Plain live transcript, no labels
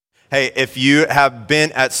Hey, if you have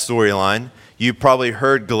been at Storyline, you probably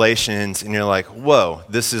heard Galatians and you're like, whoa,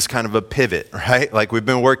 this is kind of a pivot, right? Like we've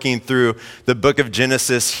been working through the book of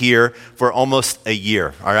Genesis here for almost a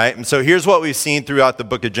year, all right? And so here's what we've seen throughout the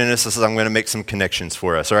book of Genesis. I'm going to make some connections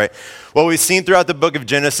for us, all right? What we've seen throughout the book of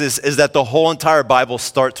Genesis is that the whole entire Bible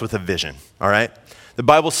starts with a vision, all right? The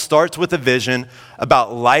Bible starts with a vision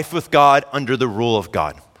about life with God under the rule of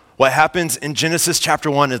God. What happens in Genesis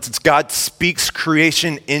chapter 1 is God speaks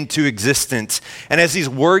creation into existence. And as he's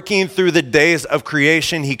working through the days of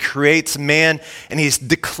creation, he creates man and he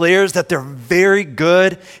declares that they're very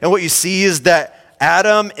good. And what you see is that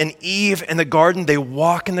Adam and Eve in the garden, they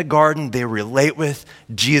walk in the garden, they relate with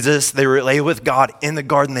Jesus, they relate with God in the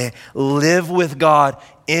garden, they live with God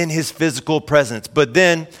in his physical presence. But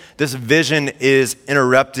then this vision is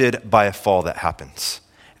interrupted by a fall that happens.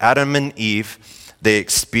 Adam and Eve, they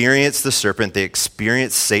experience the serpent, they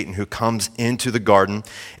experience Satan who comes into the garden,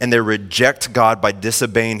 and they reject God by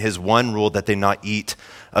disobeying his one rule that they not eat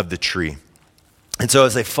of the tree. And so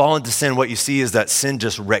as they fall into sin, what you see is that sin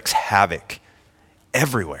just wreaks havoc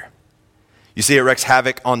everywhere. You see it wreaks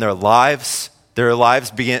havoc on their lives.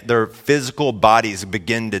 Their physical bodies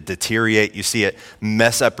begin to deteriorate. You see it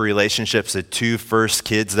mess up relationships. The two first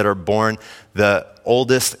kids that are born, the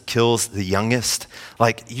oldest kills the youngest.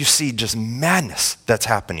 Like you see just madness that's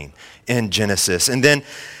happening in Genesis. And then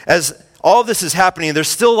as all this is happening, there's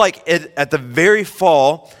still at the very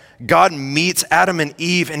fall, God meets Adam and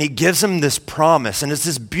Eve and he gives them this promise. And it's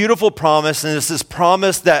this beautiful promise. And it's this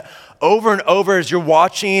promise that over and over as you're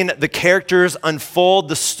watching the characters unfold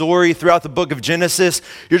the story throughout the book of Genesis,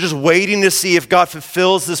 you're just waiting to see if God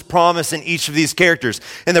fulfills this promise in each of these characters.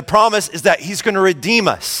 And the promise is that he's going to redeem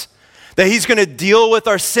us, that he's going to deal with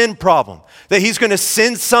our sin problem, that he's going to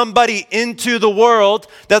send somebody into the world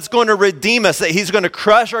that's going to redeem us, that he's going to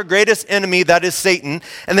crush our greatest enemy, that is Satan,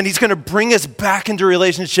 and then he's going to bring us back into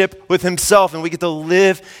relationship with himself, and we get to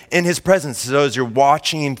live in his presence. So as you're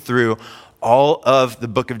watching through all of the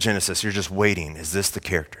book of Genesis, you're just waiting. Is this the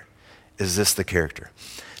character? Is this the character?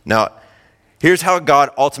 Now, here's how God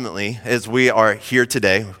ultimately, as we are here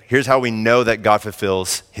today, here's how we know that God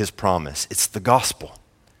fulfills his promise. It's the gospel.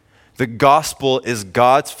 The gospel is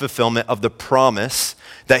God's fulfillment of the promise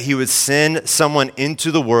that he would send someone into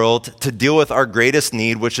the world to deal with our greatest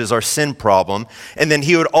need, which is our sin problem. And then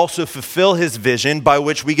he would also fulfill his vision by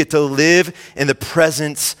which we get to live in the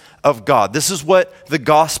presence of God. This is what the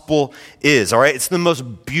gospel is, all right? It's the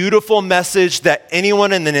most beautiful message that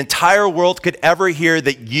anyone in the entire world could ever hear,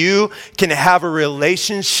 that you can have a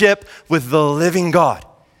relationship with the living God.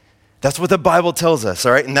 That's what the Bible tells us,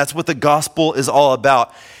 all right? And that's what the gospel is all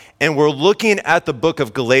about. And we're looking at the book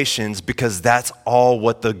of Galatians because that's all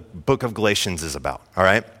what the book of Galatians is about, all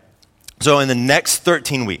right? So in the next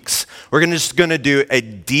 13 weeks, we're just going to do a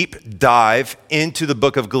deep dive into the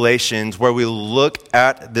book of Galatians where we look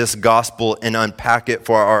at this gospel and unpack it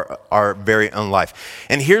for our very own life.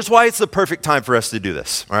 And here's why it's the perfect time for us to do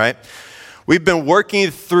this, all right? We've been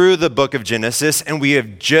working through the book of Genesis and we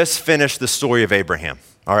have just finished the story of Abraham,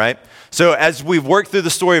 all right? So as we've worked through the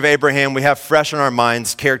story of Abraham, we have fresh in our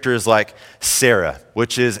minds characters like Sarah,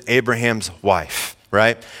 which is Abraham's wife,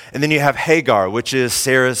 right? And then you have Hagar, which is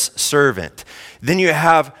Sarah's servant. Then you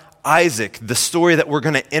have Isaac, the story that we're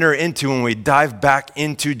going to enter into when we dive back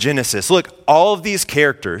into Genesis. Look, all of these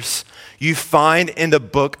characters you find in the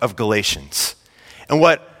book of Galatians. And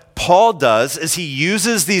what Paul does is he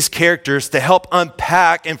uses these characters to help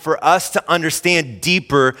unpack and for us to understand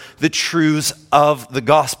deeper the truths of the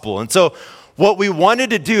gospel. And so what we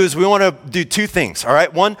wanted to do is we want to do two things, all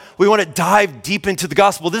right? One, we want to dive deep into the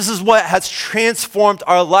gospel. This is what has transformed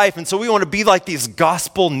our life. And so we want to be like these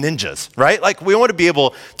gospel ninjas, right? Like we want to be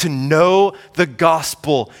able to know the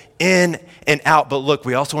gospel in and out. But look,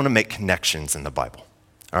 we also want to make connections in the Bible,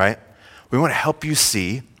 all right? We want to help you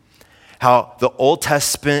see how the Old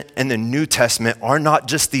Testament and the New Testament are not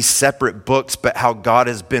just these separate books, but how God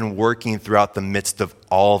has been working throughout the midst of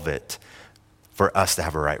all of it for us to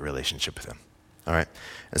have a right relationship with him. All right?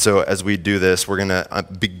 And so as we do this, we're going to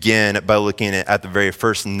begin by looking at the very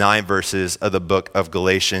first 9 verses of the book of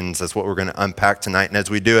Galatians. That's what we're going to unpack tonight. And as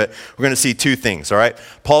we do it, we're going to see two things, all right?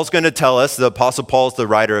 Paul's going to tell us, the Apostle Paul's the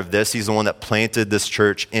writer of this. He's the one that planted this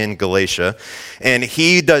church in Galatia. And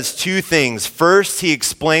he does two things. First, he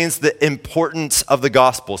explains the importance of the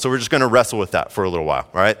gospel. So we're just going to wrestle with that for a little while,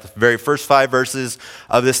 all right? The very first 5 verses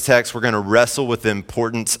of this text, we're going to wrestle with the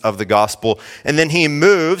importance of the gospel. And then he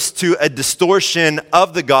moves to a distortion distortion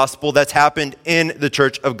of the gospel that's happened in the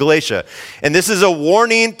church of Galatia. And this is a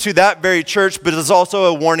warning to that very church, but it's also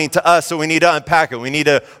a warning to us, so we need to unpack it. We need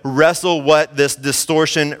to wrestle what this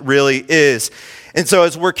distortion really is. And so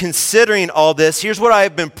as we're considering all this, here's what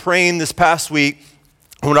I've been praying this past week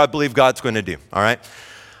and what I believe God's going to do, all right?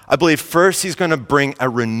 I believe first he's going to bring a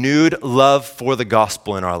renewed love for the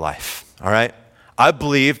gospel in our life, all right? I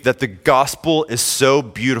believe that the gospel is so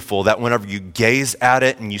beautiful that whenever you gaze at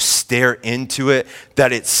it and you stare into it,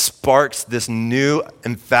 that it sparks this new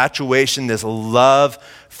infatuation, this love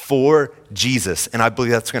for Jesus. And I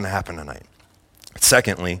believe that's going to happen tonight.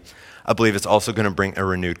 Secondly, I believe it's also going to bring a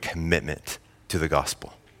renewed commitment to the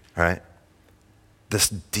gospel, all right? This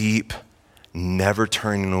deep, never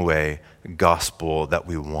turning away gospel that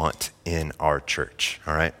we want in our church,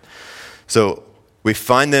 all right? So we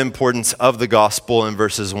find the importance of the gospel in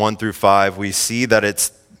verses 1 through 5. We see that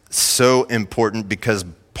it's so important because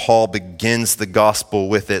Paul begins the gospel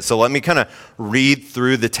with it. So let me kind of read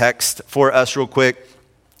through the text for us real quick.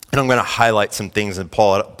 And I'm going to highlight some things and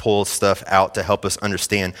pull stuff out to help us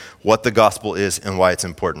understand what the gospel is and why it's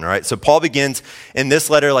important, all right? So Paul begins in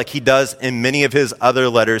this letter like he does in many of his other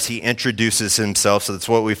letters. He introduces himself. So that's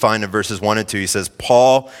what we find in verses 1 and 2. He says,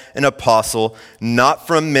 Paul, an apostle, not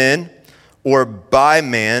from men or by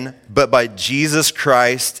man, but by Jesus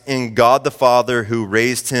Christ and God the Father who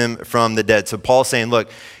raised him from the dead. So Paul's saying, look,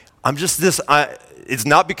 I'm just this... It's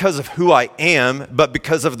not because of who I am, but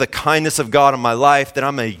because of the kindness of God in my life that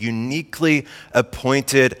I'm a uniquely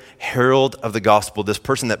appointed herald of the gospel, this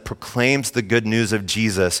person that proclaims the good news of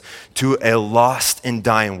Jesus to a lost and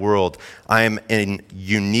dying world. I am a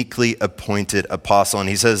uniquely appointed apostle. And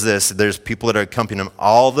he says this, there's people that are accompanying him,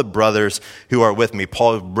 all the brothers who are with me.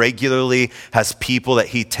 Paul regularly has people that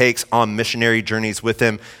he takes on missionary journeys with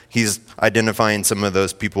him. He's identifying some of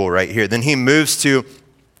those people right here. Then he moves to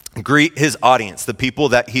greet his audience, the people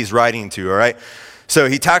that he's writing to, all right? So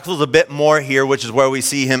he tackles a bit more here, which is where we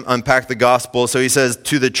see him unpack the gospel. So he says,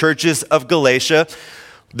 to the churches of Galatia,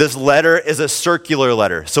 this letter is a circular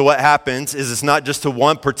letter. So what happens is it's not just to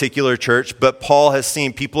one particular church, but Paul has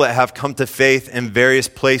seen people that have come to faith in various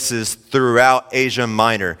places throughout Asia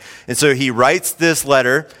Minor. And so he writes this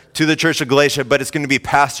letter to the church of Galatia, but it's going to be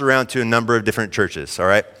passed around to a number of different churches, all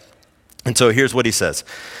right? And so here's what he says.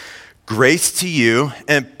 Grace to you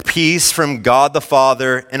and peace from God the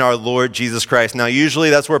Father and our Lord Jesus Christ. Now, usually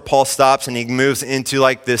that's where Paul stops and he moves into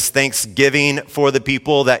like this thanksgiving for the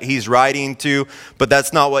people that he's writing to, but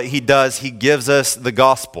that's not what he does. He gives us the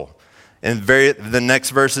gospel. In the next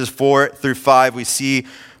verses 4 through 5, we see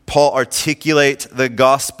Paul articulate the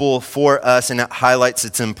gospel for us, and it highlights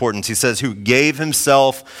its importance. He says, who gave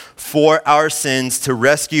himself for our sins to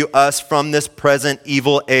rescue us from this present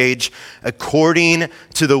evil age, according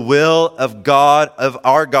to the will of God, of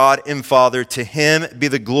our God and Father. To him be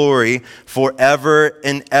the glory forever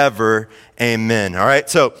and ever. Amen. All right,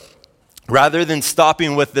 so rather than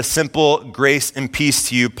stopping with the simple grace and peace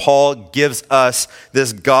to you, Paul gives us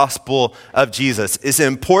this gospel of Jesus. It's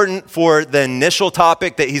important for the initial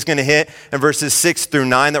topic that he's going to hit in verses 6 through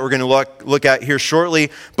 9 that we're going to look at here shortly,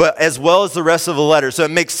 but as well as the rest of the letter. So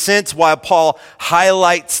it makes sense why Paul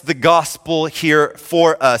highlights the gospel here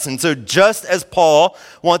for us. And so just as Paul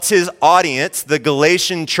wants his audience, the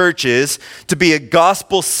Galatian churches, to be a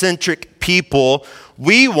gospel-centric people,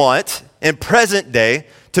 we want, in present day,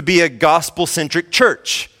 to be a gospel-centric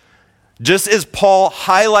church. Just as Paul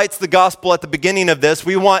highlights the gospel at the beginning of this,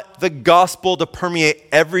 we want the gospel to permeate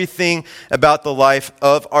everything about the life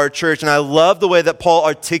of our church. And I love the way that Paul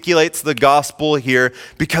articulates the gospel here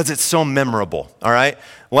because it's so memorable, all right?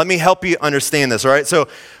 Let me help you understand this, all right? So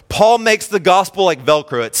Paul makes the gospel like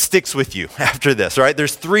Velcro. It sticks with you after this, all right?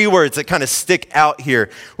 There's 3 words that kind of stick out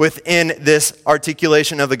here within this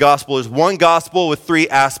articulation of the gospel. There's one gospel with 3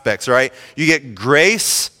 aspects, right? You get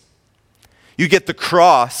grace, you get the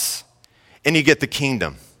cross, and you get the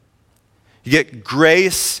kingdom. You get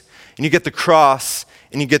grace, and you get the cross,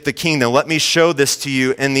 and you get the kingdom. Let me show this to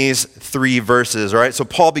you in these 3 verses, all right? So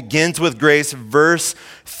Paul begins with grace. Verse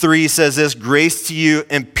 3 says this, grace to you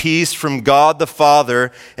and peace from God the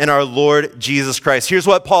Father and our Lord Jesus Christ. Here's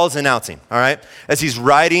what Paul is announcing, all right? As he's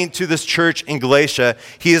writing to this church in Galatia,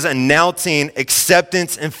 he is announcing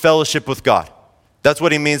acceptance and fellowship with God. That's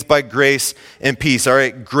what he means by grace and peace, all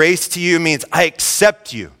right? Grace to you means I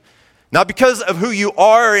accept you. Not because of who you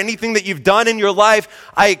are or anything that you've done in your life.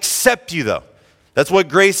 I accept you, though. That's what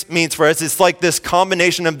grace means for us. It's like this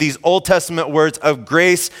combination of these Old Testament words of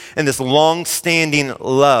grace and this long-standing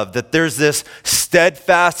love, that there's this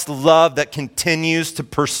steadfast love that continues to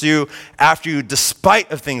pursue after you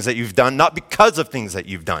despite of things that you've done, not because of things that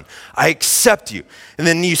you've done. I accept you. And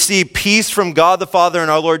then you see peace from God the Father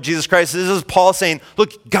and our Lord Jesus Christ. This is Paul saying,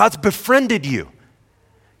 look, God's befriended you.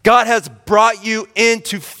 God has brought you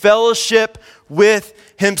into fellowship with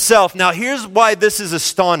himself. Now, here's why this is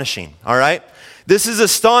astonishing, all right? This is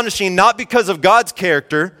astonishing not because of God's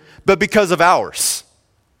character, but because of ours.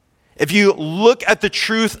 If you look at the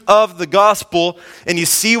truth of the gospel and you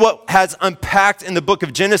see what has unpacked in the book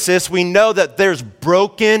of Genesis, we know that there's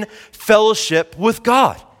broken fellowship with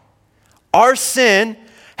God. Our sin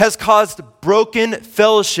has caused broken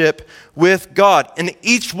fellowship with God. And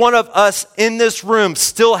each one of us in this room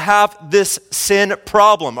still have this sin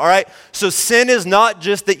problem, all right? So sin is not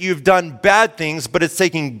just that you've done bad things, but it's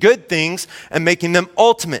taking good things and making them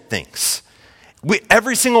ultimate things.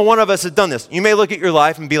 Every single one of us has done this. You may look at your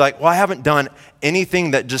life and be like, well, I haven't done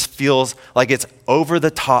anything that just feels like it's over the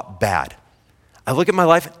top bad. I look at my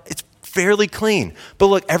life, it's fairly clean. But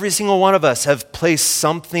look, every single one of us have placed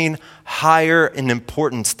something higher in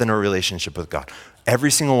importance than our relationship with God.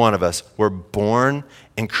 Every single one of us were born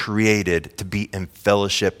and created to be in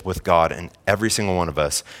fellowship with God. And every single one of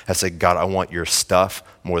us has said, God, I want your stuff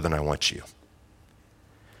more than I want you.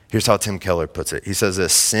 Here's how Tim Keller puts it. He says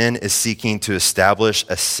this: sin is seeking to establish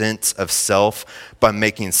a sense of self by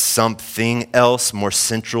making something else more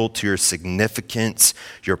central to your significance,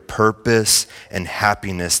 your purpose, and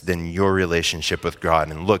happiness than your relationship with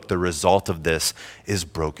God. And look, the result of this is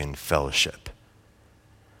broken fellowship.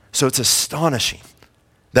 So it's astonishing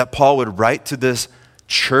that Paul would write to this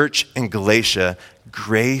church in Galatia,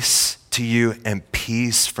 grace to you and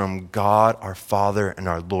peace from God our Father and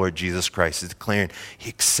our Lord Jesus Christ. He's declaring he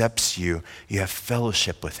accepts you. You have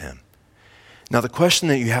fellowship with him. Now the question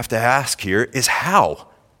that you have to ask here is how?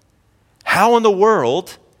 How in the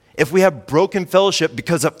world, if we have broken fellowship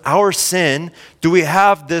because of our sin, do we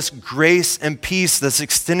have this grace and peace that's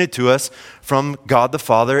extended to us from God the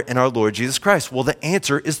Father and our Lord Jesus Christ? Well, the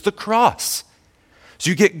answer is the cross. So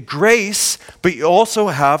you get grace, but you also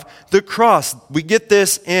have the cross. We get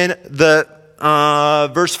this in the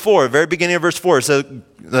verse 4, very beginning of verse 4. So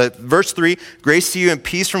verse 3, grace to you and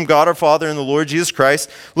peace from God our Father and the Lord Jesus Christ,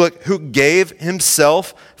 look, who gave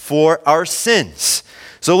himself for our sins.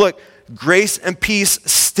 So look, grace and peace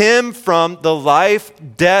stem from the life,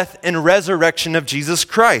 death, and resurrection of Jesus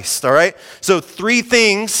Christ, all right? So three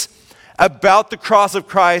things about the cross of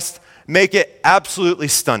Christ make it absolutely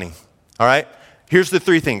stunning, all right? Here's the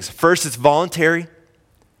three things. First, it's voluntary.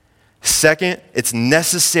 Second, it's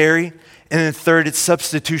necessary. And then third, it's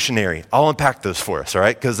substitutionary. I'll unpack those for us, all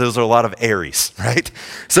right? Because those are a lot of Aries, right?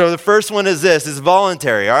 So the first one is this, it's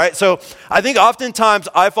voluntary, all right? So I think oftentimes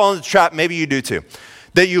I fall into the trap, maybe you do too,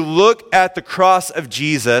 that you look at the cross of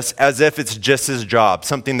Jesus as if it's just his job,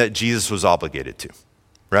 something that Jesus was obligated to,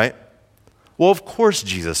 right? Well, of course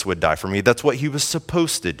Jesus would die for me. That's what he was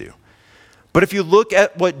supposed to do. But if you look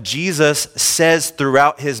at what Jesus says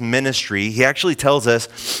throughout his ministry, he actually tells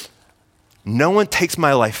us, no one takes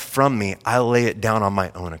my life from me. I lay it down on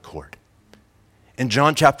my own accord. In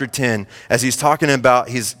John chapter 10, as he's talking about,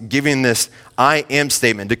 he's giving this I am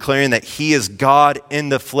statement, declaring that he is God in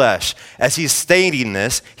the flesh. As he's stating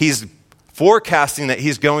this, he's forecasting that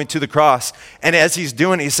he's going to the cross. And as he's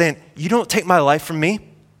doing it, he's saying, you don't take my life from me.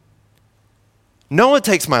 No one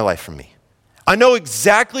takes my life from me. I know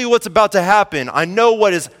exactly what's about to happen. I know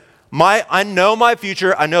my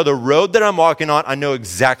future. I know the road that I'm walking on. I know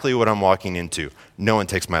exactly what I'm walking into. No one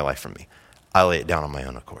takes my life from me. I lay it down on my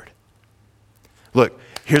own accord. Look,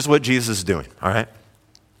 here's what Jesus is doing, all right?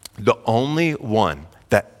 The only one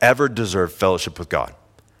that ever deserved fellowship with God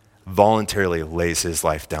voluntarily lays his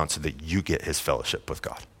life down so that you get his fellowship with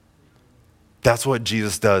God. That's what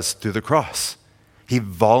Jesus does through the cross. He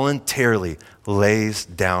voluntarily lays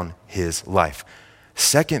down his life.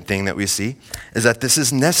 Second thing that we see is that this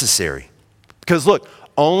is necessary. Because look,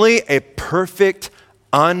 only a perfect,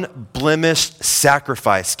 unblemished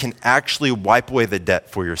sacrifice can actually wipe away the debt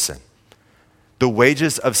for your sin. The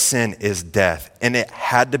wages of sin is death, and it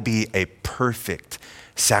had to be a perfect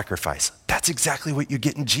sacrifice. That's exactly what you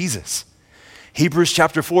get in Jesus. Hebrews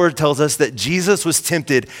chapter 4 tells us that Jesus was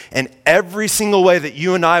tempted in every single way that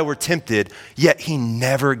you and I were tempted, yet he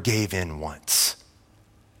never gave in once.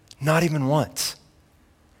 Not even once.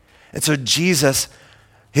 And so Jesus,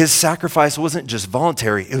 his sacrifice wasn't just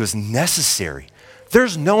voluntary, it was necessary.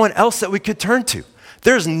 There's no one else that we could turn to.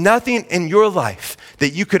 There's nothing in your life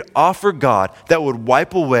that you could offer God that would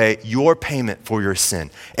wipe away your payment for your sin,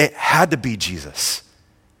 it had to be Jesus.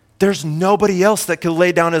 There's nobody else that could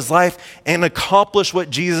lay down his life and accomplish what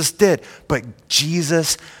Jesus did. But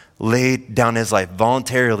Jesus laid down his life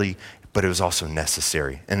voluntarily, but it was also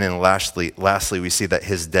necessary. And then lastly, we see that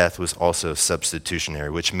his death was also substitutionary,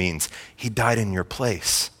 which means he died in your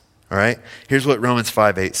place. All right? Here's what Romans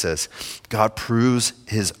 5:8 says. God proves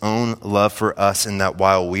his own love for us in that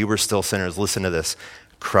while we were still sinners, listen to this,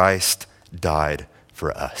 Christ died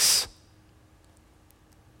for us.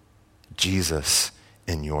 Jesus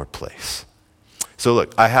in your place. So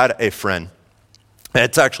look, I had a friend.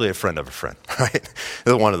 It's actually a friend of a friend, right?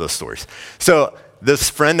 It's one of those stories. So this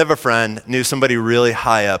friend of a friend knew somebody really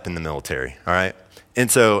high up in the military, all right? And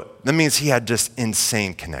so that means he had just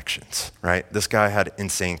insane connections, right? This guy had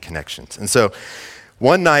insane connections. And so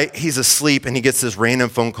one night he's asleep and he gets this random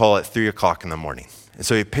phone call at 3 o'clock in the morning. And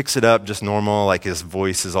so he picks it up just normal, like his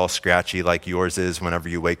voice is all scratchy like yours is whenever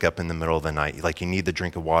you wake up in the middle of the night. Like you need the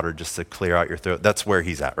drink of water just to clear out your throat. That's where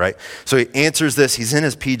he's at, right? So he answers this, he's in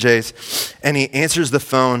his PJs, and he answers the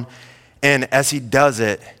phone. And as he does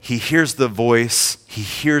it, he hears the voice, he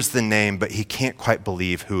hears the name, but he can't quite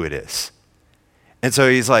believe who it is. And so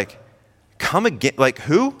he's like, come again, like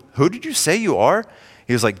who? Who did you say you are?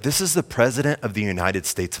 He was like, this is the President of the United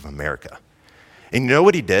States of America. And you know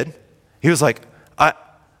what he did? He was like,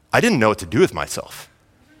 I didn't know what to do with myself.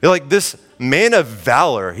 You're like this man of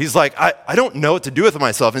valor. He's like, I don't know what to do with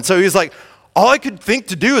myself. And so he's like, all I could think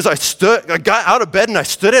to do is I got out of bed and I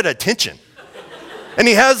stood at attention. And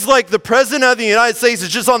he has like the President of the United States is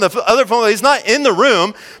just on the other phone. He's not in the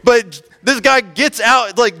room, but this guy gets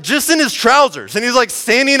out like just in his trousers and he's like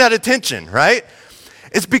standing at attention, right?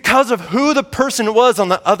 It's because of who the person was on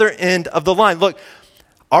the other end of the line. Look,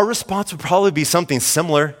 our response would probably be something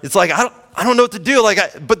similar. It's like, I don't know what to do,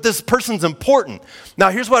 but this person's important. Now,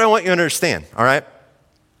 here's what I want you to understand, all right?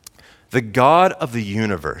 The God of the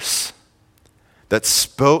universe that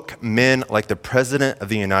spoke men like the President of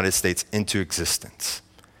the United States into existence,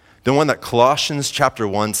 the one that Colossians chapter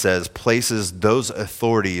 1 says places those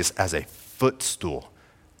authorities as a footstool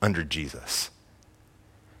under Jesus,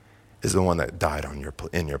 is the one that died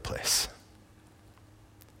in your place.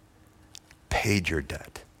 Paid your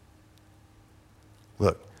debt.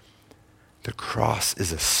 Look, the cross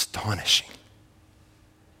is astonishing.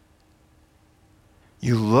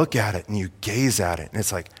 You look at it and you gaze at it and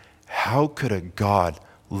it's like, how could a God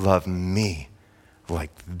love me like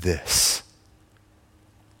this?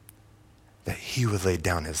 That he would lay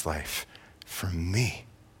down his life for me.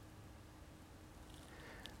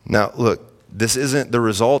 Now, look, the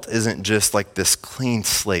result isn't just like this clean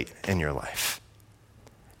slate in your life.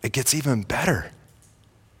 It gets even better.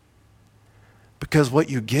 Because what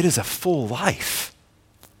you get is a full life.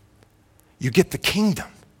 You get the kingdom.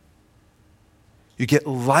 You get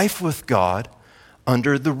life with God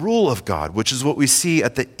under the rule of God, which is what we see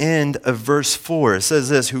at the end of verse 4. It says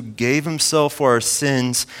this, who gave himself for our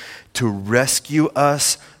sins to rescue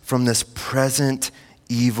us from this present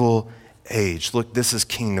evil age. Look, this is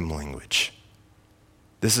kingdom language.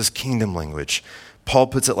 This is kingdom language. Paul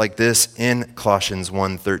puts it like this in Colossians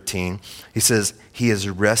 1:13. He says, he has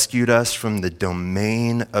rescued us from the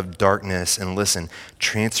domain of darkness and listen,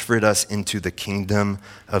 transferred us into the kingdom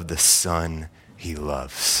of the Son he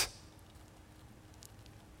loves.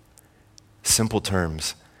 Simple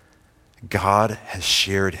terms, God has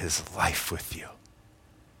shared his life with you.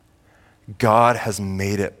 God has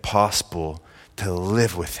made it possible to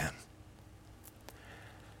live with him.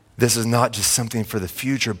 This is not just something for the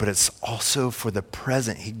future, but it's also for the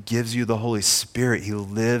present. He gives you the Holy Spirit. He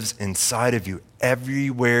lives inside of you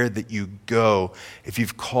everywhere that you go. If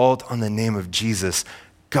you've called on the name of Jesus,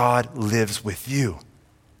 God lives with you.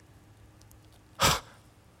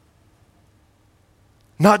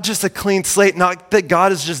 Not just a clean slate, not that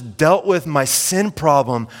God has just dealt with my sin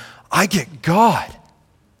problem. I get God.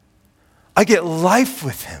 I get life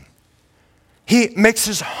with him. He makes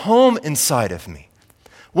his home inside of me.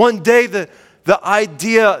 One day, the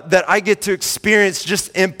idea that I get to experience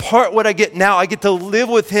just in part what I get now, I get to live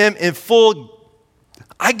with him in full.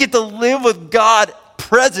 I get to live with God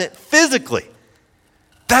present physically.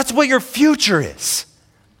 That's what your future is.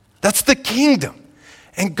 That's the kingdom.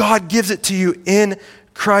 And God gives it to you in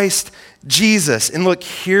Christ Jesus. And look,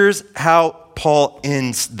 here's how Paul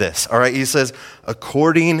ends this, all right? He says,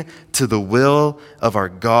 according to the will of our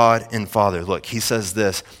God and Father. Look, he says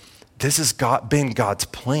this has been God's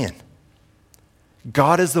plan.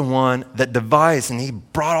 God is the one that devised and he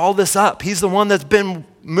brought all this up. He's the one that's been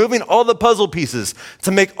moving all the puzzle pieces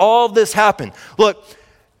to make all this happen. Look,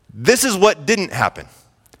 this is what didn't happen.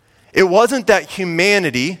 It wasn't that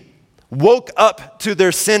humanity woke up to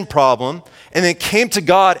their sin problem and then came to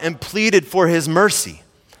God and pleaded for his mercy.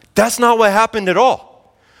 That's not what happened at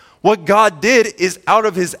all. What God did is out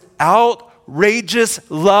of his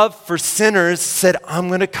outrageous love for sinners said, I'm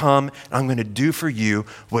going to come and I'm going to do for you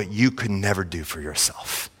what you could never do for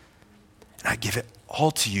yourself. And I give it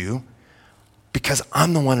all to you because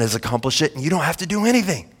I'm the one that has accomplished it and you don't have to do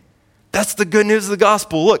anything. That's the good news of the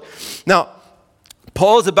gospel. Look, now,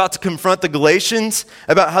 Paul is about to confront the Galatians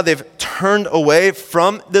about how they've turned away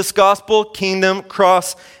from this gospel, kingdom,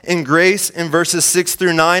 cross, and grace in verses 6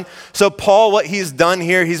 through 9. So Paul, what he's done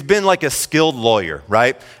here, he's been like a skilled lawyer,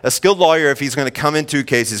 right? A skilled lawyer, if he's going to come into a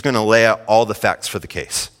case, he's going to lay out all the facts for the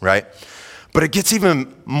case, right? But it gets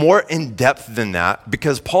even more in depth than that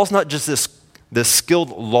because Paul's not just this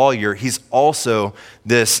skilled lawyer, he's also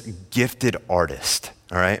this gifted artist,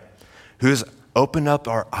 all right? Who's opened up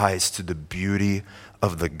our eyes to the beauty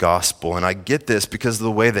of the gospel. And I get this because of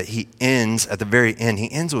the way that he ends, at the very end, he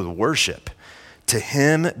ends with worship. To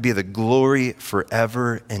him be the glory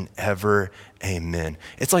forever and ever, amen.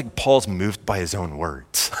 It's like Paul's moved by his own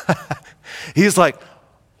words. He's like,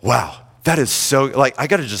 wow, that is so, like, I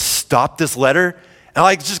got to just stop this letter and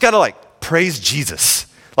I just got to praise Jesus.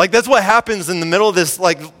 Like, that's what happens in the middle of this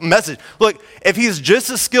message. Look, if he's just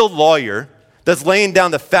a skilled lawyer that's laying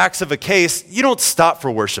down the facts of a case, you don't stop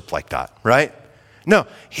for worship like that, right? No,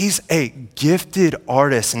 he's a gifted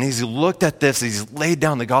artist, and he's looked at this, he's laid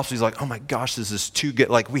down the gospel, he's like, oh my gosh, this is too good.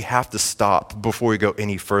 Like, we have to stop before we go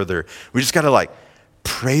any further. We just got to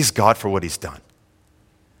praise God for what he's done.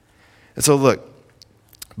 And so look,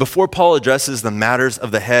 before Paul addresses the matters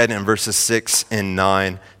of the head in verses 6 and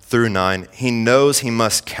 9 through 9, he knows he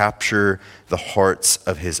must capture the hearts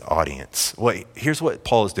of his audience. Here's what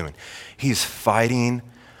Paul is doing. He's fighting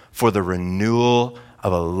for the renewal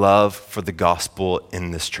of a love for the gospel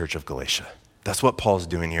in this church of Galatia. That's what Paul's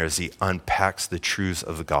doing here as he unpacks the truths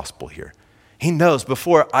of the gospel here. He knows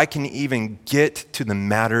before I can even get to the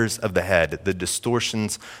matters of the head, the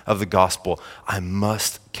distortions of the gospel, I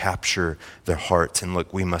must capture their hearts. And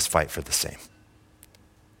look, we must fight for the same.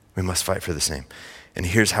 We must fight for the same. And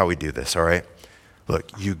here's how we do this, all right?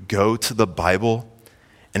 Look, you go to the Bible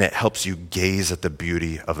and it helps you gaze at the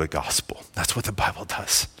beauty of the gospel. That's what the Bible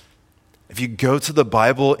does. If you go to the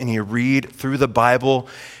Bible and you read through the Bible,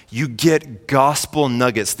 you get gospel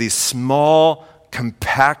nuggets, these small,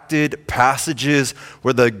 compacted passages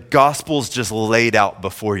where the gospel's just laid out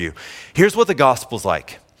before you. Here's what the gospel's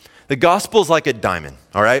like. The gospel's like a diamond,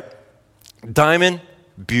 all right? Diamond,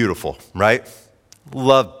 beautiful, right?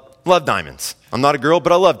 Love diamonds. I'm not a girl,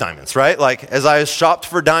 but I love diamonds, right? As I shopped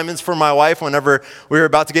for diamonds for my wife whenever we were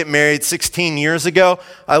about to get married 16 years ago,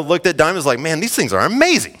 I looked at diamonds like, man, these things are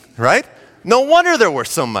amazing, right? No wonder they're worth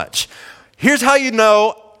so much. Here's how you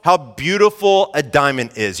know how beautiful a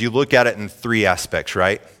diamond is. You look at it in three aspects,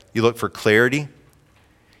 right? You look for clarity,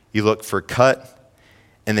 you look for cut,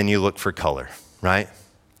 and then you look for color, right?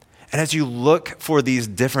 And as you look for these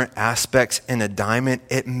different aspects in a diamond,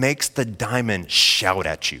 it makes the diamond shout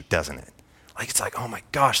at you, doesn't it? It's like, oh my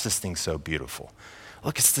gosh, this thing's so beautiful.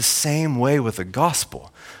 Look, it's the same way with the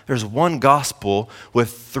gospel. There's one gospel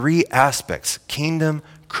with three aspects: kingdom,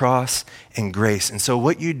 cross, and grace. And so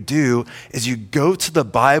what you do is you go to the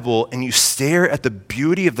Bible and you stare at the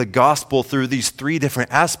beauty of the gospel through these three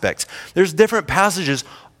different aspects. There's different passages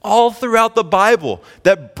all throughout the Bible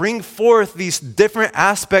that bring forth these different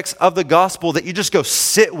aspects of the gospel that you just go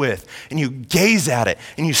sit with and you gaze at it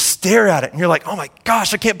and you stare at it and you're like, oh my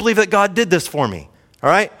gosh, I can't believe that God did this for me. All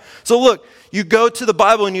right? So look, you go to the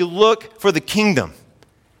Bible and you look for the kingdom.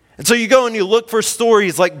 And so you go and you look for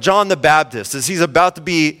stories like John the Baptist. As he's about to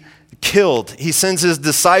be killed, he sends his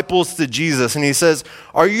disciples to Jesus and he says,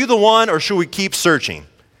 are you the one or should we keep searching?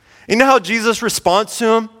 You know how Jesus responds to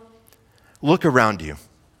him? Look around you.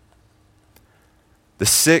 The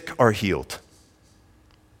sick are healed.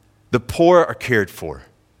 The poor are cared for.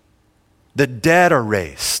 The dead are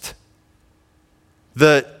raised.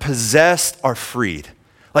 The possessed are freed.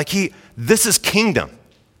 This is kingdom,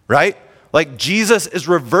 right? Jesus is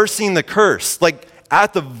reversing the curse.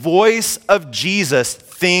 At the voice of Jesus,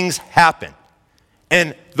 things happen.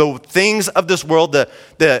 And the things of this world,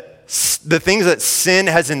 the things that sin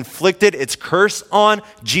has inflicted its curse on,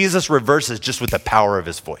 Jesus reverses just with the power of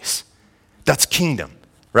his voice. That's kingdom,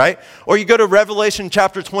 right? Or you go to Revelation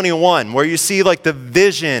chapter 21, where you see the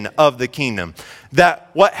vision of the kingdom. That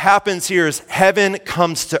what happens here is heaven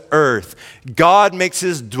comes to earth. God makes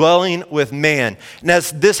his dwelling with man. And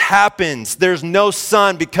as this happens, there's no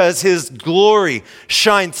sun because his glory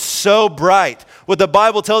shines so bright. What the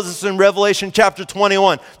Bible tells us in Revelation chapter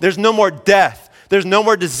 21, there's no more death. there's no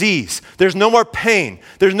more disease, there's no more pain,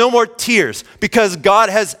 there's no more tears, because God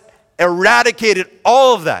has eradicated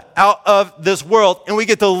all of that out of this world, and we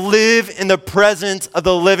get to live in the presence of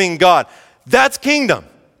the living God. That's kingdom.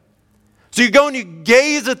 So you go and you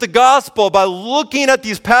gaze at the gospel by looking at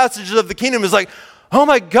these passages of the kingdom. It's like, oh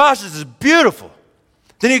my gosh, this is beautiful.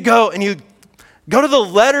 Then you go and you go to the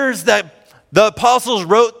letters that the apostles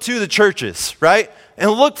wrote to the churches, right? And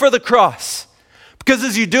look for the cross. Because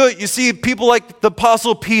as you do it, you see people like the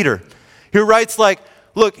apostle Peter, who writes like,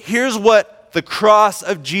 look, here's what the cross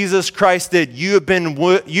of Jesus Christ did. You've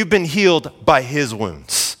been healed by his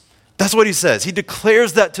wounds. That's what he says. He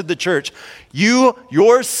declares that to the church.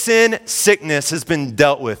 Your sin sickness has been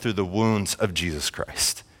dealt with through the wounds of Jesus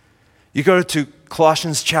Christ. You go to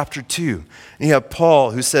Colossians chapter 2, and you have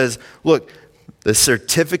Paul who says, look, the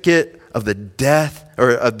certificate of the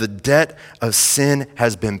debt of sin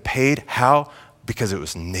has been paid. How? Because it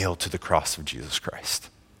was nailed to the cross of Jesus Christ.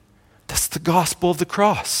 That's the gospel of the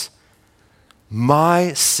cross.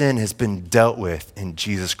 My sin has been dealt with in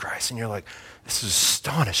Jesus Christ. And you're like, this is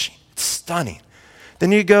astonishing. It's stunning.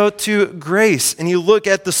 Then you go to grace and you look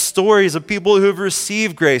at the stories of people who have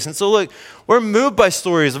received grace. And so look, we're moved by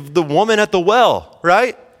stories of the woman at the well,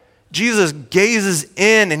 right? Jesus gazes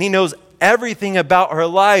in and he knows everything about her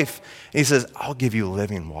life. And he says, I'll give you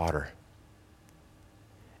living water.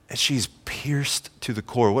 And she's pierced to the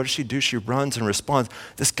core. What does she do? She runs and responds,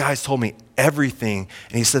 this guy's told me everything.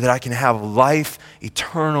 And he said that I can have life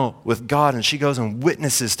eternal with God. And she goes and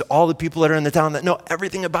witnesses to all the people that are in the town that know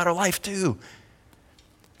everything about her life too.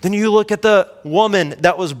 Then you look at the woman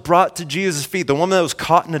that was brought to Jesus' feet, the woman that was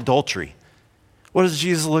caught in adultery. What does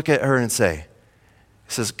Jesus look at her and say?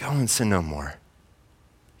 He says, go and sin no more.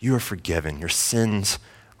 You are forgiven. Your sins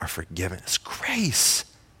are forgiven. It's grace.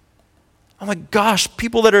 Oh my gosh,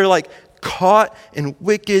 people that are like caught in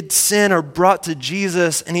wicked sin are brought to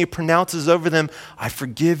Jesus and he pronounces over them, I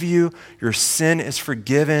forgive you. Your sin is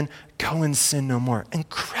forgiven. Go and sin no more.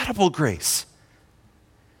 Incredible grace.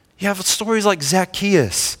 You have stories like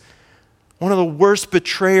Zacchaeus, one of the worst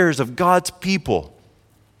betrayers of God's people.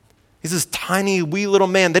 He's this tiny, wee little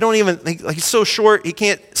man. They don't even, he's so short, he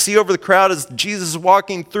can't see over the crowd as Jesus is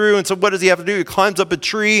walking through. And so what does he have to do? He climbs up a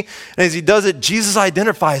tree, and as he does it, Jesus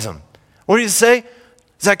identifies him. What does he say?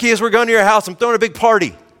 Zacchaeus, we're going to your house. I'm throwing a big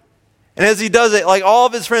party. And as he does it, like all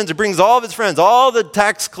of his friends, he brings all of his friends, all the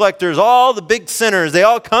tax collectors, all the big sinners, they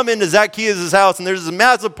all come into Zacchaeus' house, and there's this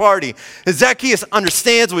massive party. And Zacchaeus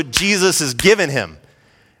understands what Jesus has given him.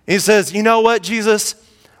 And he says, you know what, Jesus?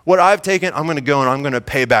 What I've taken, I'm going to go and I'm going to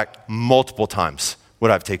pay back multiple times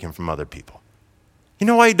what I've taken from other people. You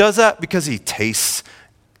know why he does that? Because he tastes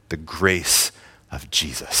the grace of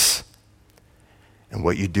Jesus. And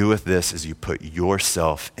what you do with this is you put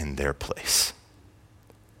yourself in their place.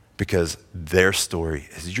 Because their story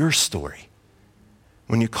is your story.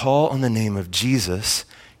 When you call on the name of Jesus,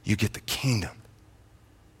 you get the kingdom.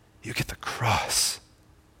 You get the cross.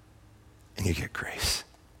 And you get grace.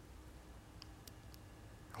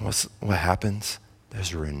 And what happens?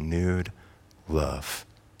 There's a renewed love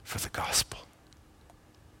for the gospel.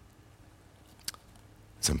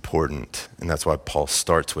 It's important, and that's why Paul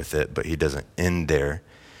starts with it, but he doesn't end there.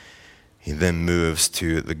 He then moves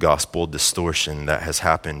to the gospel distortion that has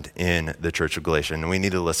happened in the church of Galatia. And we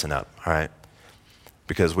need to listen up, all right?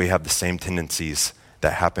 Because we have the same tendencies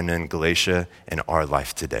that happened in Galatia in our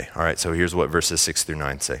life today. All right, so here's what verses 6 through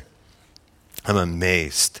 9 say. I'm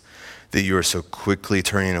amazed that you are so quickly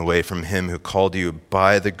turning away from him who called you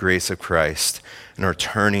by the grace of Christ and are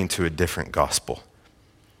turning to a different gospel.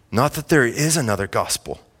 Not that there is another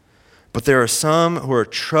gospel, but there are some who are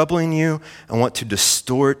troubling you and want to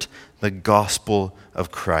distort the gospel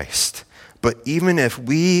of Christ. But even if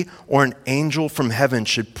we or an angel from heaven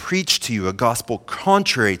should preach to you a gospel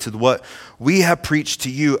contrary to what we have preached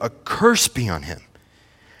to you, a curse be on him.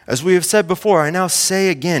 As we have said before, I now say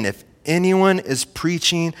again, if anyone is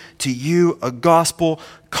preaching to you a gospel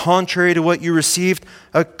contrary to what you received,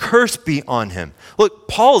 a curse be on him. Look,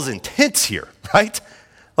 Paul is intense here, right?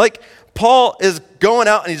 Like, Paul is going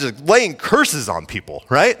out and he's just laying curses on people,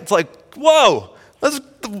 right? It's like, whoa,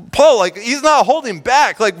 Paul, like, he's not holding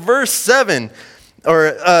back. Like, verse 7,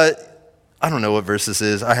 or I don't know what verse this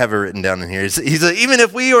is. I have it written down in here. He said, even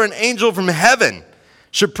if we or an angel from heaven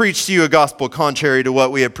should preach to you a gospel contrary to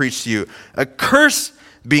what we have preached to you, a curse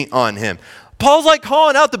be on him. Paul's like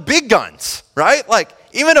calling out the big guns, right? Like,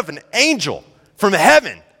 even if an angel from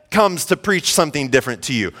heaven comes to preach something different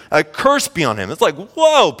to you, a curse be on him. It's like,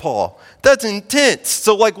 whoa, Paul, that's intense.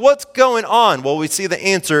 So like, what's going on? Well, we see the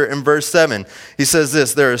answer in verse 7. He says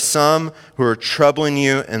this, there are some who are troubling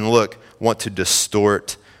you and look, want to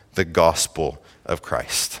distort the gospel of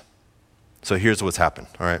Christ. So here's what's happened,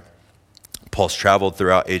 all right? Paul's traveled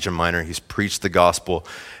throughout Asia Minor. He's preached the gospel.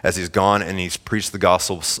 As he's gone and he's preached the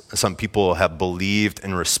gospel, some people have believed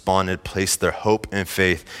and responded, placed their hope and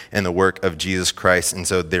faith in the work of Jesus Christ. And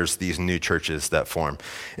so there's these new churches that form.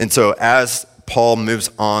 And so as Paul moves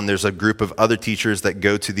on, there's a group of other teachers that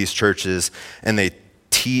go to these churches and they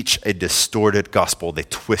teach a distorted gospel. They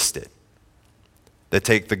twist it. They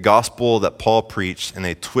take the gospel that Paul preached and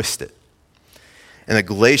they twist it. And the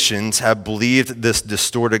Galatians have believed this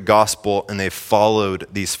distorted gospel and they've followed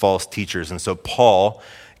these false teachers. And so Paul,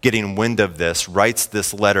 getting wind of this, writes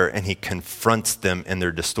this letter and he confronts them in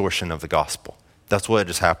their distortion of the gospel. That's what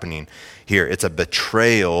is happening here. It's a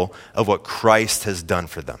betrayal of what Christ has done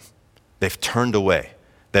for them. They've turned away.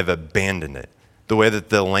 They've abandoned it. The way that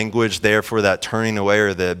the language there for that turning away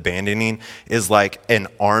or the abandoning is like an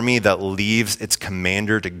army that leaves its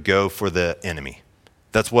commander to go for the enemy.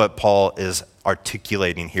 That's what Paul is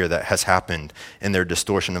articulating here that has happened in their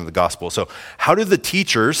distortion of the gospel. So how do the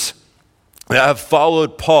teachers that have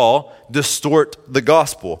followed Paul distort the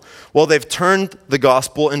gospel? Well, they've turned the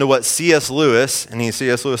gospel into what C.S. Lewis, any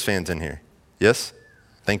C.S. Lewis fans in here? Yes?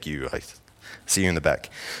 Thank you. I see you in the back.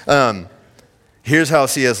 Here's how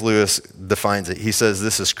C.S. Lewis defines it. He says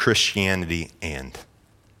this is Christianity and.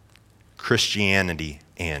 Christianity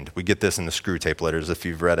and. We get this in the Screw Tape letters if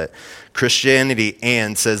you've read it. Christianity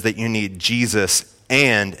and says that you need Jesus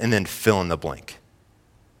and then fill in the blank.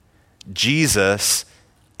 Jesus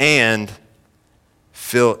and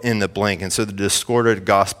fill in the blank. And so the distorted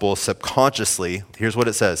gospel subconsciously, here's what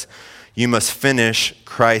it says. You must finish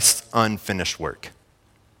Christ's unfinished work.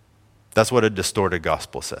 That's what a distorted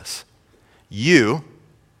gospel says. You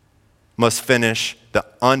must finish the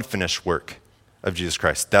unfinished work of Jesus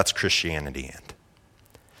Christ. That's Christianity and.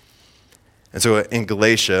 And so in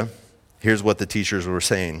Galatia, here's what the teachers were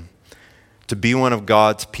saying. To be one of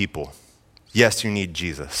God's people, yes, you need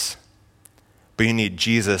Jesus. But you need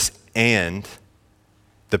Jesus and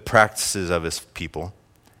the practices of his people,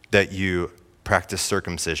 that you practice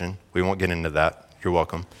circumcision. We won't get into that. You're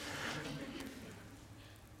welcome.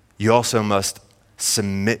 You also must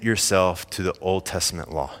submit yourself to the Old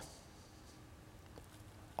Testament law.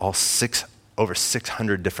 Over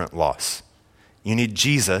 600 different laws. You need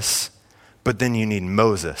Jesus, but then you need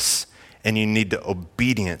Moses, and you need the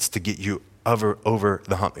obedience to get you over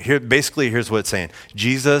the hump. Here's what it's saying.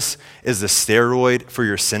 Jesus is the steroid for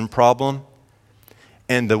your sin problem,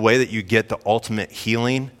 and the way that you get the ultimate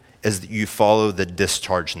healing is that you follow the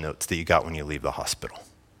discharge notes that you got when you leave the hospital.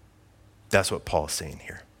 That's what Paul is saying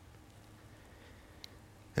here.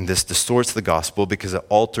 And this distorts the gospel because it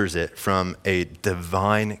alters it from a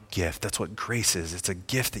divine gift. That's what grace is. It's a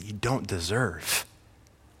gift that you don't deserve.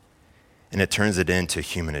 And it turns it into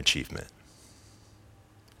human achievement.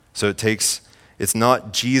 So it's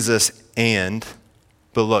not Jesus and,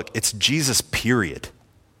 but look, it's Jesus period.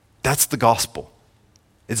 That's the gospel.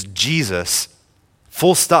 It's Jesus,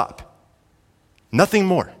 full stop. Nothing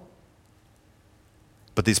more.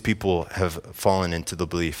 But these people have fallen into the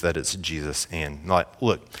belief that it's Jesus and.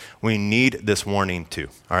 Look, we need this warning too,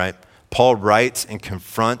 all right? Paul writes and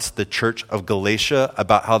confronts the church of Galatia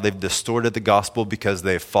about how they've distorted the gospel because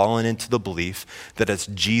they've fallen into the belief that it's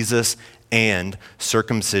Jesus and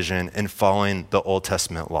circumcision and following the Old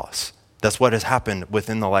Testament laws. That's what has happened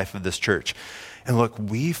within the life of this church. And look,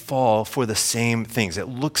 we fall for the same things. It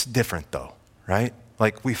looks different though, right?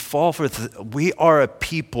 Like we are a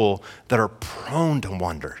people that are prone to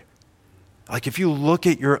wonder. Like if you look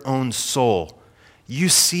at your own soul, you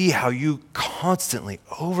see how you constantly,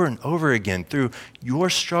 over and over again, through your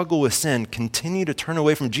struggle with sin, continue to turn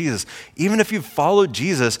away from Jesus. Even if you've followed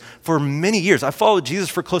Jesus for many years. I followed Jesus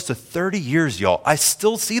for close to 30 years, y'all. I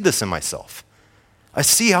still see this in myself. I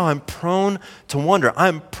see how I'm prone to wonder.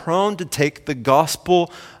 I'm prone to take the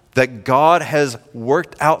gospel that God has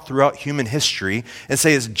worked out throughout human history and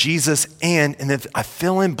say it's Jesus and then I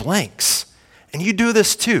fill in blanks. And you do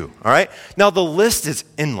this too, all right? Now the list is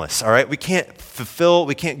endless, all right? We can't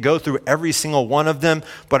go through every single one of them,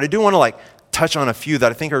 but I do want to touch on a few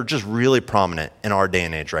that I think are just really prominent in our day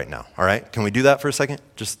and age right now, all right? Can we do that for a second?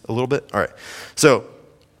 Just a little bit? All right. So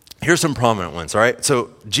here's some prominent ones, all right?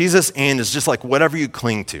 So Jesus and is just like whatever you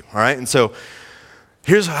cling to, all right? And so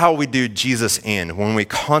here's how we do Jesus and when we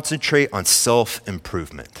concentrate on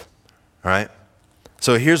self-improvement, all right?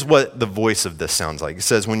 So here's what the voice of this sounds like. It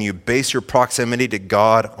says, when you base your proximity to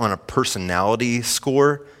God on a personality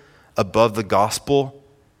score above the gospel,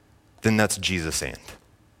 then that's Jesus and,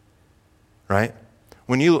 right?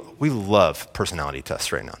 We love personality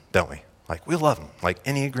tests right now, don't we? We love them.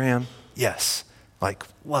 Enneagram, yes. Like,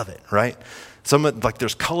 love it, right? Like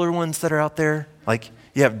there's color ones that are out there. Like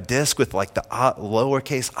you have disc with like the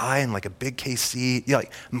lowercase I and like a big KC. You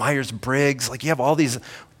like Myers-Briggs. Like you have all these,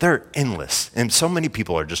 they're endless. And so many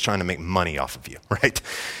people are just trying to make money off of you, right?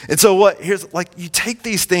 And so here's like, you take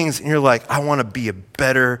these things and you're like, I want to be a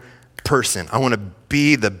better person. I want to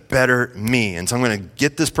be the better me. And so I'm going to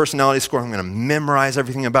get this personality score. I'm going to memorize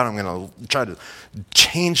everything about it. I'm going to try to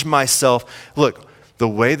change myself. Look, the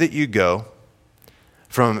way that you go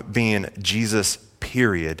from being Jesus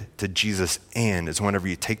period to Jesus and is whenever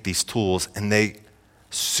you take these tools and they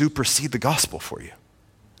supersede the gospel for you.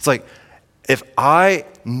 It's like, if I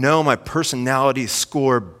know my personality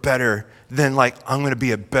score better, then like I'm going to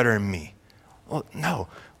be a better me. Well, no.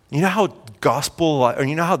 You know how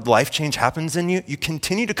how life change happens in you? You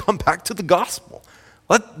continue to come back to the gospel.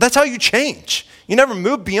 That's how you change. You never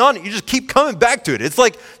move beyond it. You just keep coming back to it. It's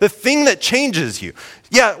like the thing that changes you.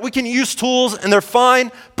 Yeah, we can use tools and they're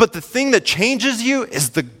fine, but the thing that changes you is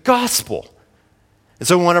the gospel. And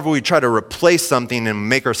so whenever we try to replace something and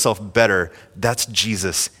make ourselves better, that's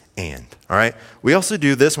Jesus and, all right? We also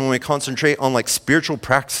do this when we concentrate on like spiritual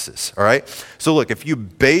practices, all right? So look, if you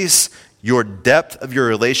base your depth of your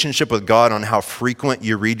relationship with God on how frequent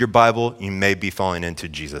you read your Bible, you may be falling into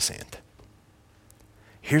Jesus and.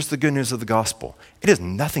 Here's the good news of the gospel. It is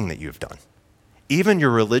nothing that you've done, even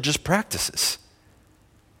your religious practices.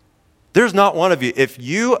 There's not one of you, if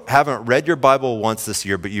you haven't read your Bible once this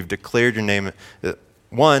year, but you've declared your name,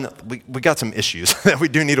 we got some issues that we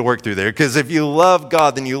do need to work through there, because if you love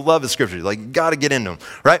God, then you love His scriptures. Like, you got to get into them,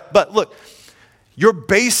 right? But look, your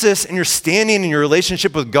basis and your standing in your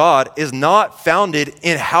relationship with God is not founded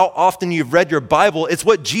in how often you've read your Bible. It's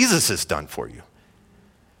what Jesus has done for you.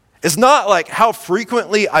 It's not like how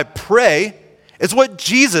frequently I pray. It's what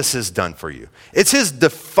Jesus has done for you. It's His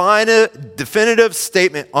definitive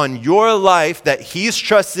statement on your life that He's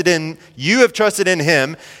trusted in, you have trusted in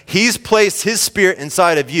Him. He's placed His Spirit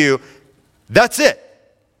inside of you. That's it.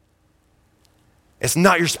 It's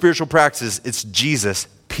not your spiritual practices. It's Jesus,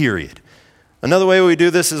 period. Another way we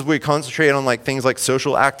do this is we concentrate on like things like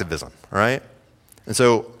social activism, all right? And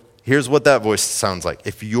so here's what that voice sounds like.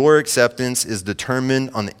 If your acceptance is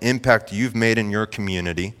determined on the impact you've made in your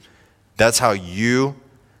community, that's how you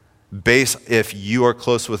base, if you are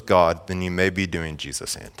close with God, then you may be doing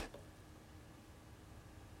Jesus and.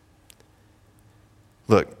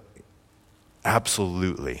 Look,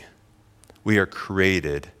 absolutely, we are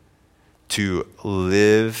created to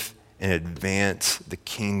live and advance the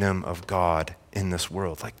kingdom of God in this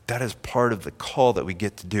world. Like, that is part of the call that we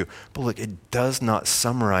get to do. But look, it does not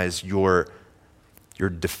summarize your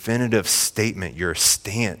definitive statement, your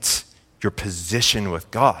stance, your position with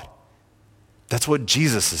God. That's what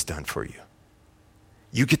Jesus has done for you.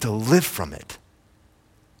 You get to live from it.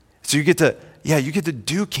 So you get to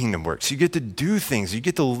do kingdom works. You get to do things. You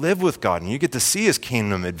get to live with God, and you get to see His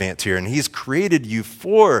kingdom advance here. And He's created you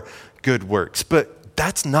for good works. But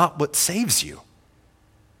that's not what saves you.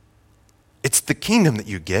 It's the kingdom that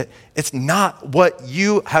you get. It's not what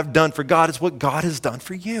you have done for God. It's what God has done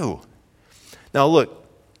for you. Now look,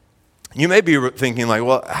 you may be thinking like,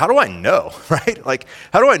 well, how do I know, right? Like,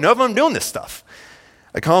 how do I know if I'm doing this stuff?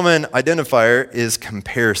 A common identifier is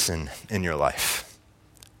comparison in your life.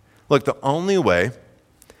 Look, the only way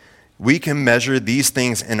we can measure these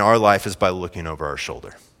things in our life is by looking over our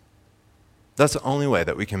shoulder. That's the only way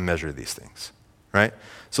that we can measure these things, right?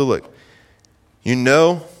 So look, you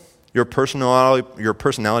know your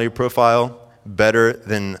personality profile better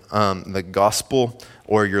than the gospel,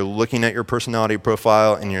 or you're looking at your personality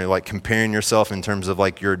profile and you're like comparing yourself in terms of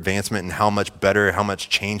like your advancement and how much better, how much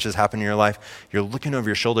change has happened in your life. You're looking over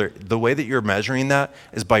your shoulder. The way that you're measuring that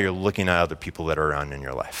is by you're looking at other people that are around in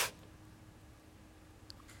your life.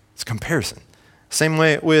 It's comparison. Same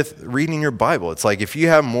way with reading your Bible. It's like if you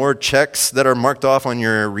have more checks that are marked off on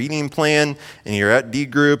your reading plan and you're at D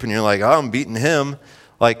group and you're like, oh, I'm beating him,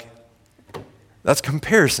 like that's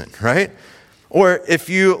comparison, right? Or if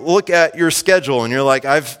you look at your schedule and you're like,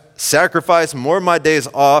 I've sacrificed more of my days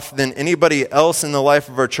off than anybody else in the life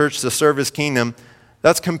of our church to serve His kingdom,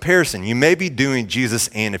 that's comparison. You may be doing Jesus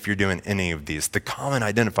and if you're doing any of these. The common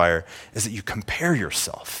identifier is that you compare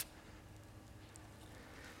yourself.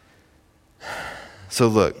 So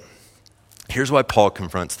look, here's why Paul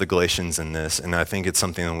confronts the Galatians in this, and I think it's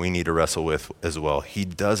something that we need to wrestle with as well. He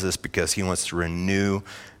does this because he wants to renew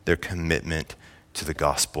their commitment to the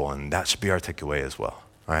gospel, and that should be our takeaway as well,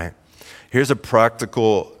 all right? Here's a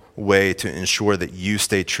practical way to ensure that you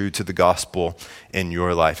stay true to the gospel in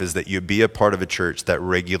your life, is that you be a part of a church that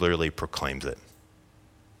regularly proclaims it.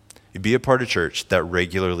 You be a part of church that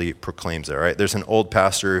regularly proclaims it, right? There's an old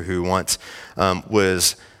pastor who once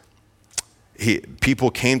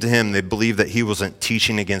people came to him, they believed that he wasn't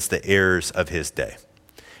teaching against the errors of his day.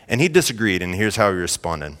 And he disagreed, and here's how he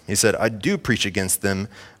responded. He said, I do preach against them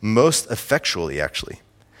most effectually, actually.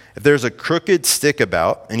 If there's a crooked stick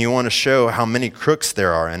about, and you want to show how many crooks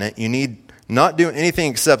there are in it, you need not do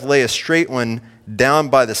anything except lay a straight one down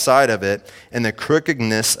by the side of it, and the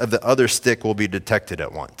crookedness of the other stick will be detected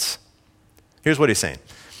at once. Here's what he's saying.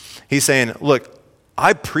 He's saying, look,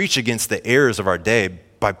 I preach against the errors of our day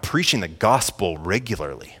by preaching the gospel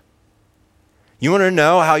regularly. You want to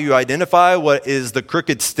know how you identify what is the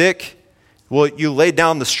crooked stick? Well, you lay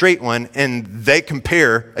down the straight one and they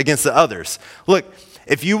compare against the others. Look,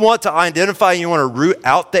 if you want to identify and you want to root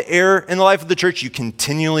out the error in the life of the church, you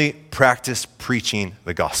continually practice preaching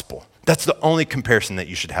the gospel. That's the only comparison that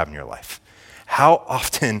you should have in your life. How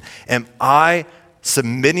often am I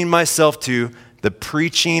submitting myself to the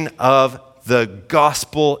preaching of the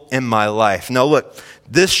gospel in my life? Now look,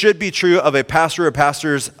 this should be true of a pastor or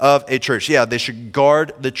pastors of a church. Yeah, they should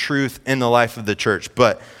guard the truth in the life of the church.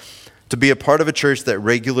 But to be a part of a church that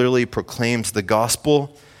regularly proclaims the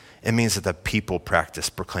gospel, it means that the people practice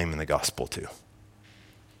proclaiming the gospel too.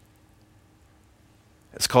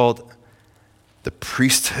 It's called the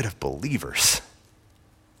priesthood of believers.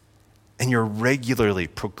 And you're regularly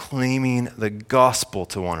proclaiming the gospel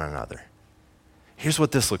to one another. Here's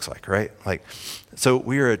what this looks like, right? So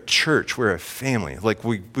we are a church, we're a family.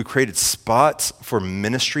 We created spots for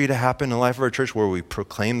ministry to happen in the life of our church where we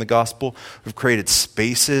proclaim the gospel. We've created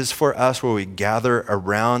spaces for us where we gather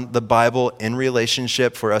around the Bible in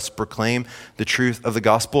relationship for us to proclaim the truth of the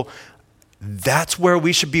gospel. That's where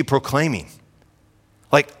we should be proclaiming.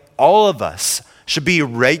 All of us should be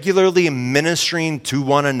regularly ministering to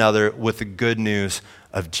one another with the good news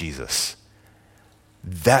of Jesus.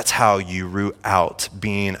 That's how you root out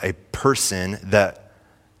being a person that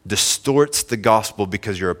distorts the gospel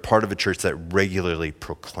because you're a part of a church that regularly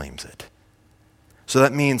proclaims it. So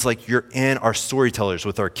that means you're in our storytellers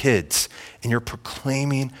with our kids and you're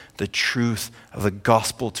proclaiming the truth of the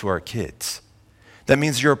gospel to our kids. That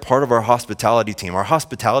means you're a part of our hospitality team. Our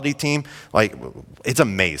hospitality team, it's a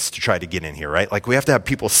maze to try to get in here, right? We have to have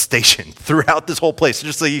people stationed throughout this whole place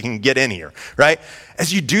just so you can get in here, right?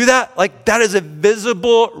 As you do that, that is a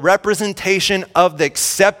visible representation of the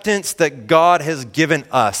acceptance that God has given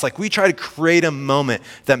us. We try to create a moment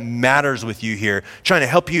that matters with you here, trying to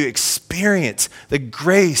help you experience the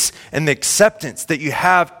grace and the acceptance that you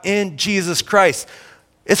have in Jesus Christ.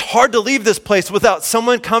 It's hard to leave this place without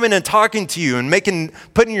someone coming and talking to you and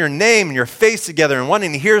putting your name and your face together and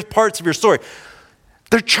wanting to hear parts of your story.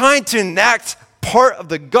 They're trying to enact part of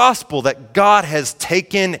the gospel that God has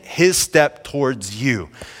taken his step towards you.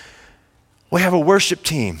 We have a worship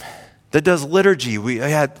team that does liturgy. We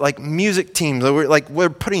had music teams that we're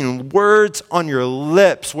putting words on your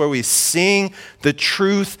lips where we sing the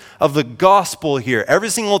truth of the gospel here. Every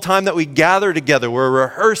single time that we gather together, we're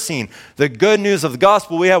rehearsing the good news of the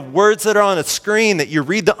gospel. We have words that are on a screen that you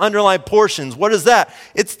read the underlined portions. What is that?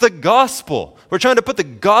 It's the gospel. We're trying to put the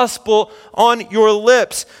gospel on your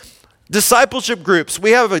lips. Discipleship groups.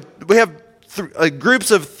 We have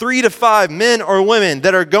groups of 3 to 5 men or women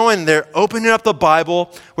that are going there, opening up the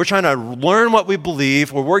Bible. We're trying to learn what we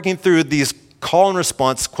believe. We're working through these call and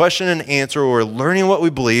response, question and answer. We're learning what we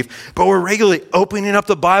believe, but we're regularly opening up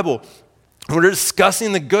the Bible. We're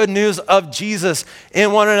discussing the good news of Jesus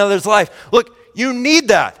in one another's life. Look, you need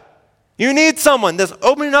that. You need someone that's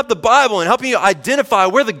opening up the Bible and helping you identify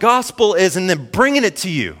where the gospel is and then bringing it to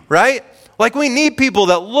you, right? We need people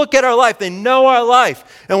that look at our life, they know our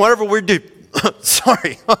life, and whatever we do,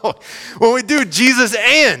 when we do Jesus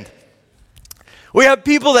we have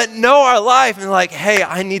people that know our life and hey,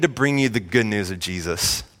 I need to bring you the good news of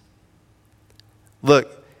Jesus.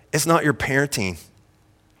 Look, it's not your parenting.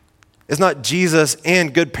 It's not Jesus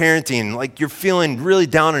and good parenting. You're feeling really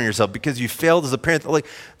down on yourself because you failed as a parent.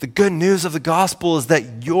 The good news of the gospel is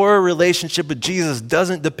that your relationship with Jesus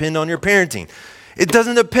doesn't depend on your parenting. It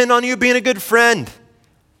doesn't depend on you being a good friend.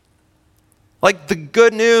 The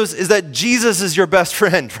good news is that Jesus is your best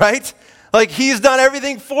friend, right? He's done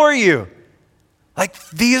everything for you.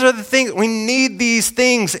 These are the things, we need these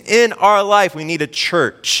things in our life. We need a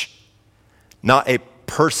church, not a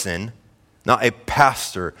person, not a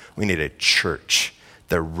pastor. We need a church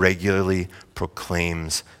that regularly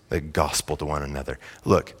proclaims the gospel to one another.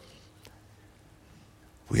 Look,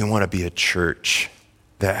 we want to be a church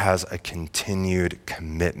that has a continued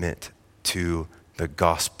commitment to the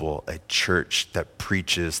gospel, a church that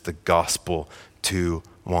preaches the gospel to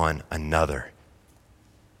one another.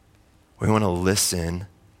 We want to listen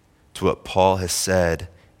to what Paul has said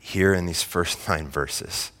here in these first 9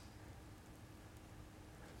 verses.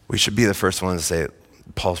 We should be the first ones to say,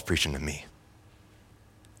 Paul's preaching to me.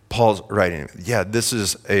 Paul's writing, yeah, this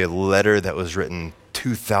is a letter that was written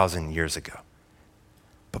 2,000 years ago.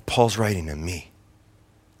 But Paul's writing to me.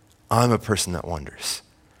 I'm a person that wonders.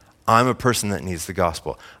 I'm a person that needs the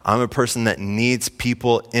gospel. I'm a person that needs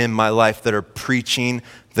people in my life that are preaching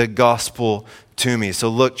the gospel to me. So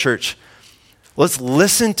look, church, let's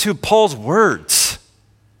listen to Paul's words.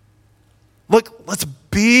 Look, let's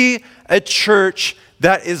be a church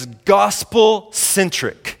that is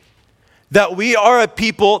gospel-centric. That we are a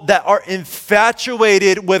people that are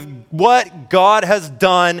infatuated with what God has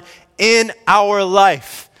done in our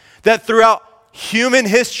life. That throughout human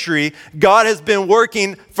history, God has been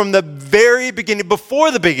working from the very beginning, before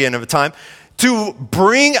the beginning of time, to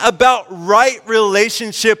bring about right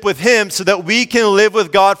relationship with Him so that we can live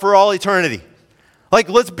with God for all eternity. Like,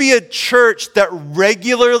 let's be a church that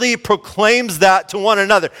regularly proclaims that to one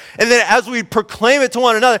another. And then as we proclaim it to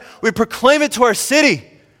one another, we proclaim it to our city.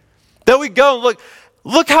 That we go and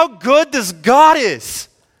look how good this God is.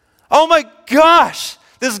 Oh my gosh,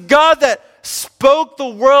 this God that spoke the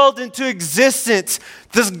world into existence.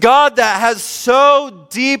 This God that has so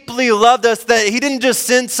deeply loved us that He didn't just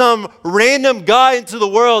send some random guy into the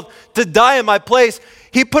world to die in my place.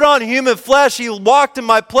 He put on human flesh. He walked in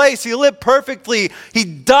my place. He lived perfectly. He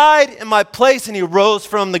died in my place and He rose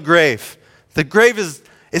from the grave. The grave is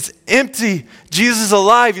empty. Jesus is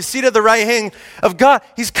alive. He's seated at the right hand of God.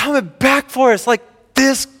 He's coming back for us. Like,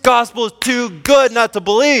 this gospel is too good not to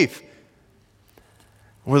believe.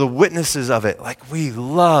 We're the witnesses of it. Like, we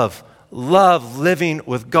love living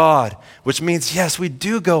with God, which means, yes, we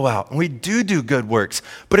do go out and we do good works,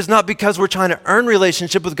 but it's not because we're trying to earn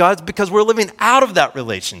relationship with God. It's because we're living out of that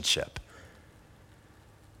relationship.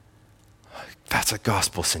 That's a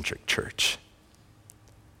gospel-centric church.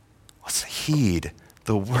 Let's heed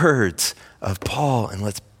the words of Paul and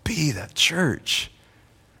let's be that church.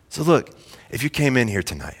 So look, if you came in here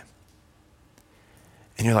tonight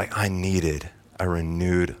and you're like, I needed a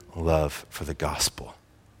renewed love for the gospel.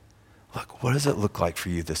 Look, what does it look like for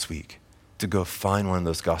you this week to go find one of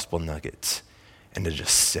those gospel nuggets and to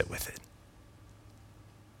just sit with it?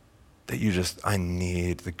 That I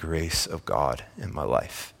need the grace of God in my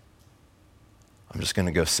life. I'm just going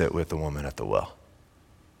to go sit with the woman at the well.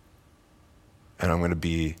 And I'm going to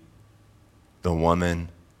be the woman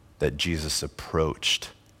that Jesus approached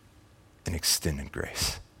and extended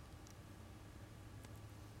grace.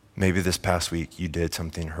 Maybe this past week you did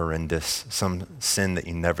something horrendous, some sin that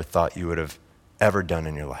you never thought you would have ever done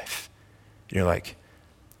in your life. You're like,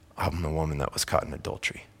 I'm the woman that was caught in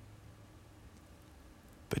adultery.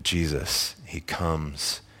 But Jesus, He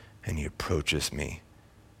comes and He approaches me.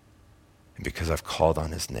 And because I've called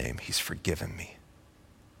on His name, He's forgiven me.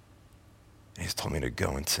 And He's told me to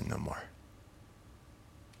go and sin no more.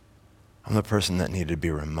 I'm the person that needed to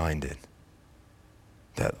be reminded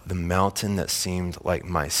that the mountain that seemed like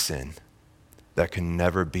my sin, that could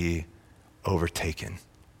never be overtaken,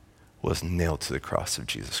 was nailed to the cross of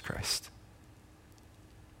Jesus Christ.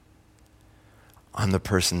 I'm the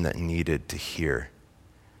person that needed to hear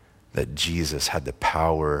that Jesus had the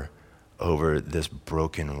power over this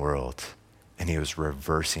broken world, and He was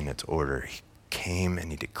reversing its order. He came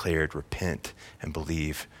and He declared, repent and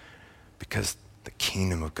believe, because the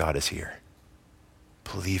kingdom of God is here.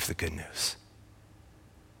 Believe the good news.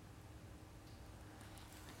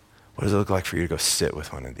 What does it look like for you to go sit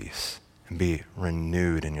with one of these and be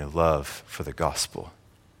renewed in your love for the gospel?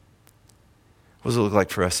 What does it look like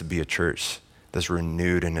for us to be a church that's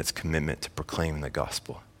renewed in its commitment to proclaiming the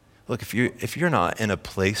gospel? Look, if you're not in a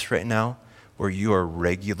place right now where you are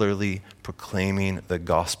regularly proclaiming the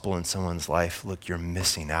gospel in someone's life, look, you're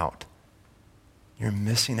missing out. You're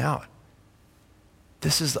missing out.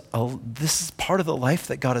 This is part of the life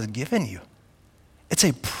that God has given you. It's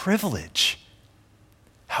a privilege.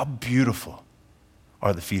 How beautiful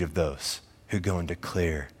are the feet of those who go and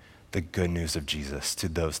declare the good news of Jesus to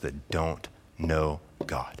those that don't know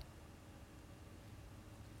God.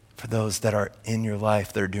 For those that are in your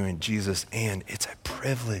life that are doing Jesus, and it's a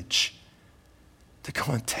privilege to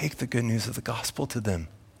go and take the good news of the gospel to them.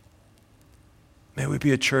 May we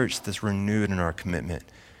be a church that's renewed in our commitment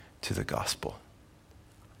to the gospel.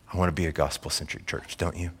 I want to be a gospel-centric church,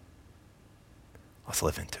 don't you? Let's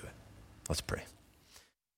live into it. Let's pray.